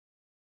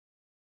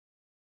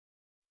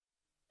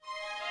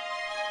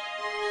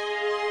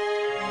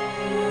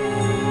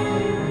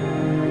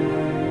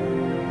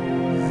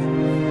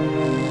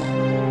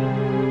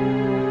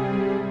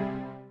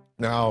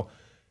Now,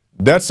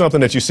 that's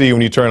something that you see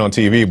when you turn on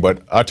TV,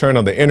 but I turned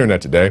on the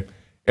internet today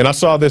and I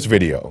saw this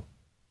video.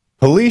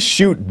 Police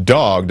shoot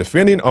dog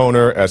defending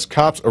owner as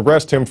cops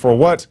arrest him for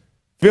what?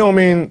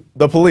 Filming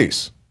the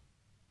police.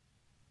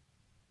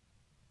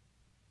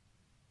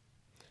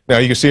 Now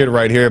you can see it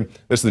right here.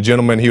 This is the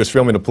gentleman. He was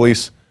filming the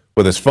police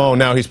with his phone.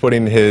 Now he's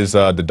putting his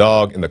the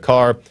dog in the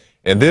car.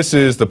 And this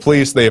is the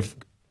police. They've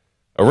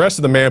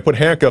arrested the man, put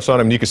handcuffs on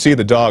him. And you can see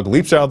the dog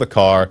leaps out of the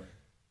car,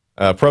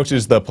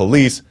 approaches the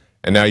police.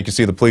 And now you can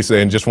see the police.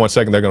 In just 1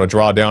 second, they're going to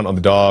draw down on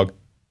the dog.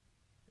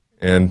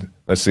 And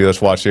let's see.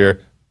 Let's watch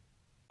here.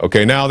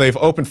 Okay, now they've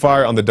opened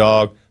fire on the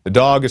dog. The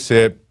dog is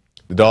hit.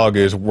 The dog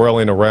is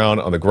whirling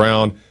around on the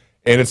ground.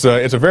 And it's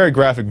a very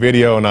graphic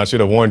video, and I should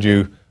have warned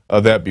you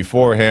of that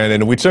beforehand.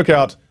 And we took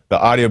out the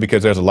audio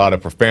because there's a lot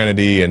of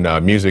profanity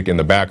and music in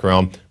the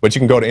background. But you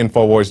can go to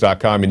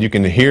Infowars.com and you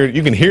can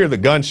hear the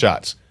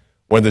gunshots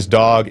when this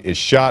dog is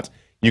shot.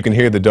 You can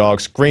hear the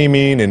dog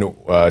screaming and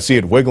see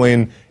it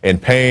wiggling in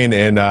pain.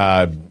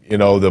 And you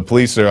know, the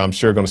police are, I'm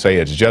sure, going to say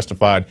it's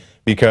justified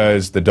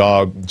because the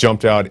dog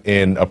jumped out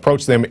and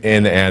approached them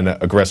in an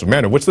aggressive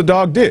manner, which the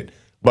dog did.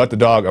 But the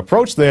dog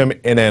approached them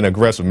in an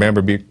aggressive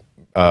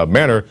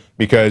manner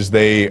because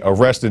they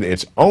arrested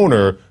its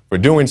owner for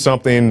doing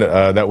something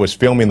that was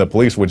filming the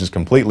police, which is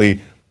completely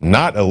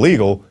not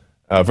illegal,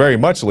 very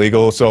much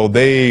legal. So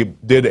they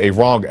did a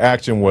wrong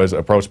action, was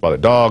approached by the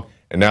dog,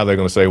 and now they're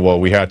going to say, well,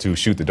 we had to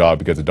shoot the dog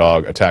because the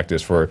dog attacked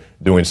us for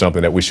doing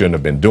something that we shouldn't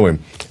have been doing.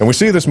 And we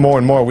see this more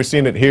and more. We've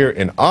seen it here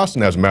in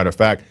Austin, as a matter of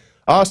fact.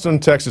 Austin,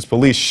 Texas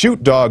police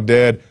shoot dog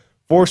dead,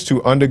 forced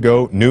to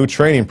undergo new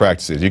training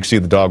practices. You can see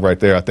the dog right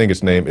there. I think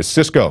its name is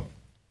Cisco.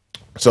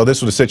 So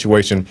this was a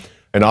situation.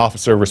 An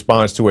officer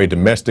responds to a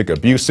domestic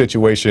abuse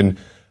situation,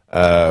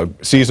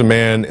 sees a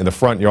man in the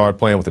front yard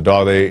playing with the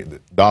dog. The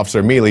officer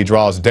immediately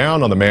draws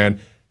down on the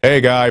man.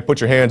 Hey, guy, put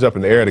your hands up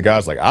in the air. The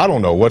guy's like, I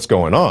don't know what's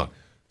going on.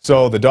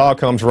 So the dog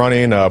comes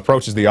running,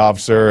 approaches the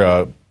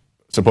officer,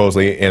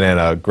 supposedly in an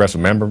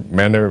aggressive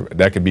manner.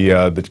 That could be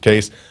the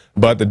case.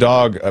 But the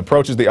dog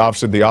approaches the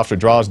officer. The officer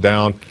draws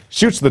down,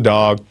 shoots the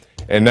dog.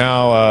 And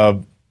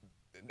now,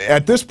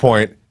 at this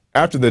point,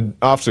 after the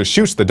officer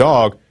shoots the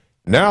dog,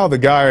 now the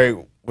guy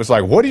was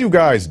like, what are you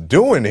guys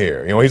doing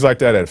here? You know, he's like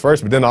that at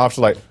first, but then the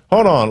officer's like,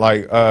 hold on,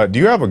 like, do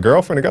you have a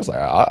girlfriend? The guy's like,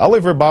 I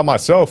live here by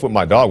myself with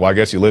my dog. Well, I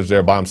guess he lives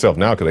there by himself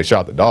now because they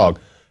shot the dog.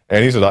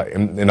 And he's like,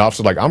 and the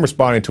officer's like, I'm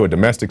responding to a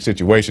domestic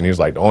situation. He's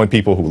like, the only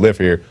people who live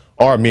here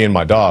are me and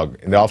my dog.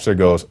 And the officer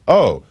goes,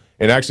 oh.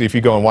 And actually, if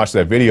you go and watch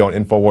that video on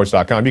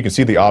Infowars.com, you can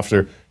see the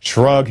officer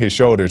shrug his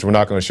shoulders. We're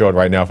not going to show it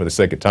right now for the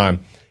sake of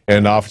time.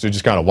 And the officer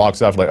just kind of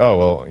walks off like, oh,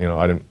 well, you know,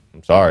 I'm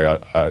sorry.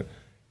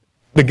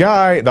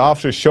 The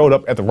officer showed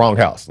up at the wrong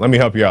house. Let me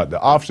help you out.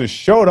 The officer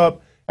showed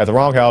up at the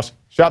wrong house,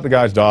 shot the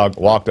guy's dog,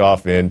 walked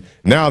off, and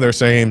now they're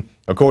saying,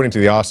 according to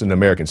the Austin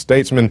American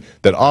Statesman,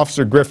 that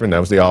Officer Griffin, that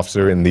was the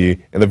officer in the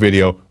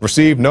video,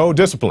 received no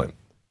discipline.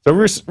 So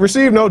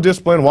received no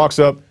discipline, walks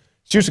up,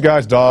 shoots the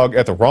guy's dog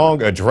at the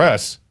wrong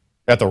address,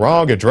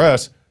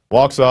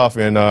 walks off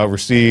and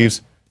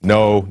receives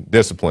no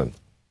discipline.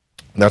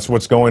 That's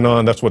what's going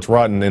on. That's what's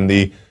rotten in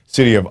the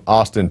city of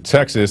Austin,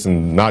 Texas,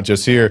 and not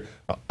just here.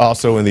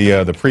 Also in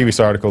the previous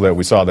article that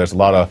we saw, there's a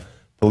lot of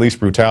police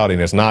brutality,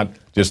 and it's not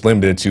just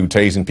limited to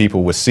tasing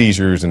people with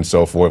seizures and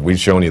so forth. We've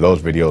shown you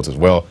those videos as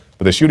well.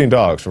 But they're shooting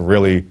dogs for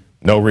really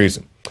no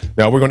reason.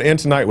 Now, we're going to end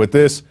tonight with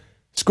this.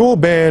 School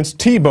bans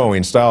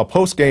T-Bowing style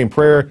post-game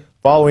prayer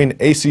following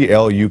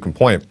ACLU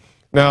complaint.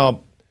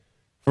 Now,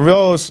 for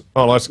those,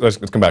 let's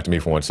come back to me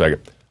for 1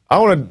 second. I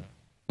want to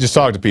just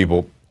talk to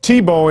people.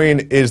 T-Bowing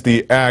is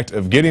the act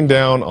of getting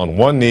down on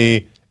one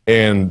knee,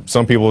 and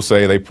some people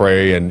say they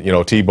pray and, you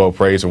know, Tebow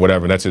prays or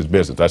whatever, and that's his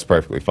business. That's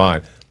perfectly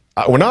fine.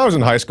 When I was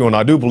in high school, and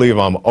I do believe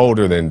I'm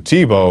older than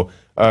Tebow,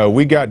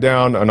 we got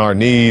down on our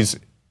knees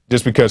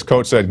just because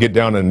coach said get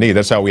down on the knee.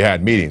 That's how we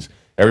had meetings.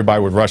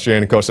 Everybody would rush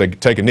in and coach said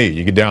take a knee.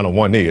 You get down on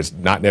one knee. It's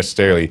not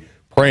necessarily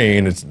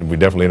praying. We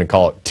definitely didn't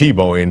call it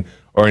Tebowing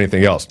or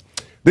anything else.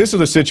 This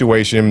is a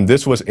situation,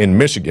 this was in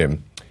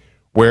Michigan,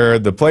 where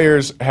the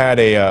players had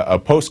a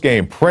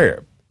post-game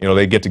prayer. You know,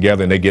 they get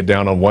together and they get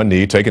down on one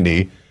knee, take a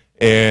knee,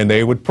 and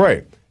they would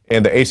pray.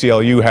 And the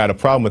ACLU had a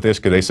problem with this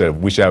because they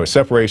said we should have a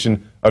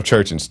separation of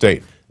church and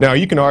state. Now,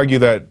 you can argue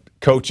that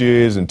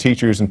coaches and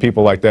teachers and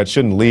people like that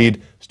shouldn't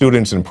lead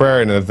students in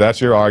prayer, and if that's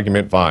your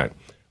argument, fine.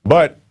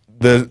 But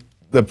the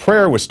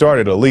prayer was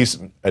started, at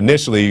least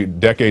initially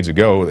decades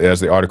ago, as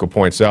the article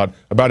points out,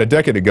 about a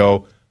decade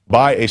ago,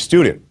 by a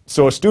student.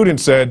 So a student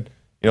said,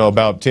 you know,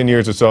 about 10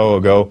 years or so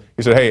ago,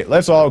 he said, hey,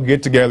 let's all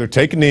get together,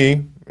 take a knee.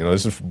 You know,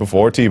 this is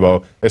before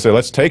Tebow. They said,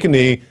 let's take a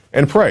knee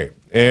and pray.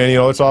 And, you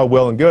know, it's all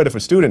well and good if a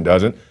student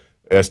does it,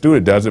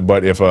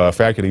 but if a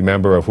faculty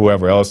member or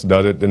whoever else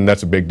does it, then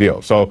that's a big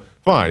deal. So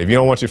fine, if you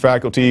don't want your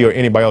faculty or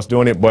anybody else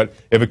doing it, but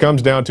if it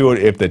comes down to it,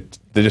 if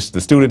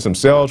the students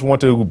themselves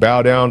want to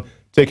bow down,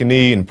 take a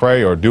knee and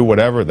pray or do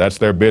whatever, that's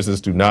their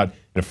business. Do not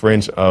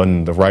infringe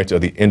on the rights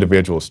of the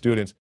individual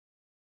students.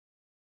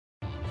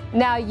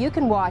 Now you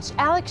can watch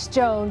Alex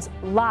Jones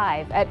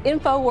live at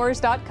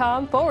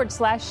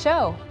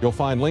Infowars.com/show. You'll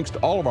find links to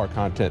all of our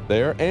content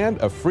there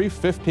and a free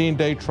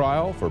 15-day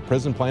trial for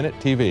Prison Planet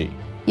TV.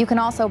 You can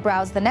also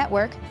browse the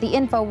network, the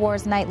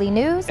InfoWars Nightly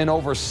News, and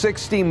over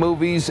 60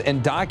 movies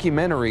and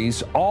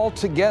documentaries all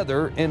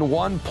together in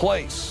one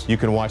place. You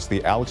can watch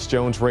the Alex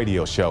Jones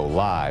radio show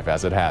live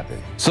as it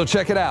happened. So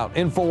check it out,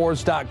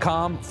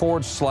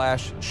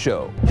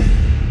 Infowars.com/show.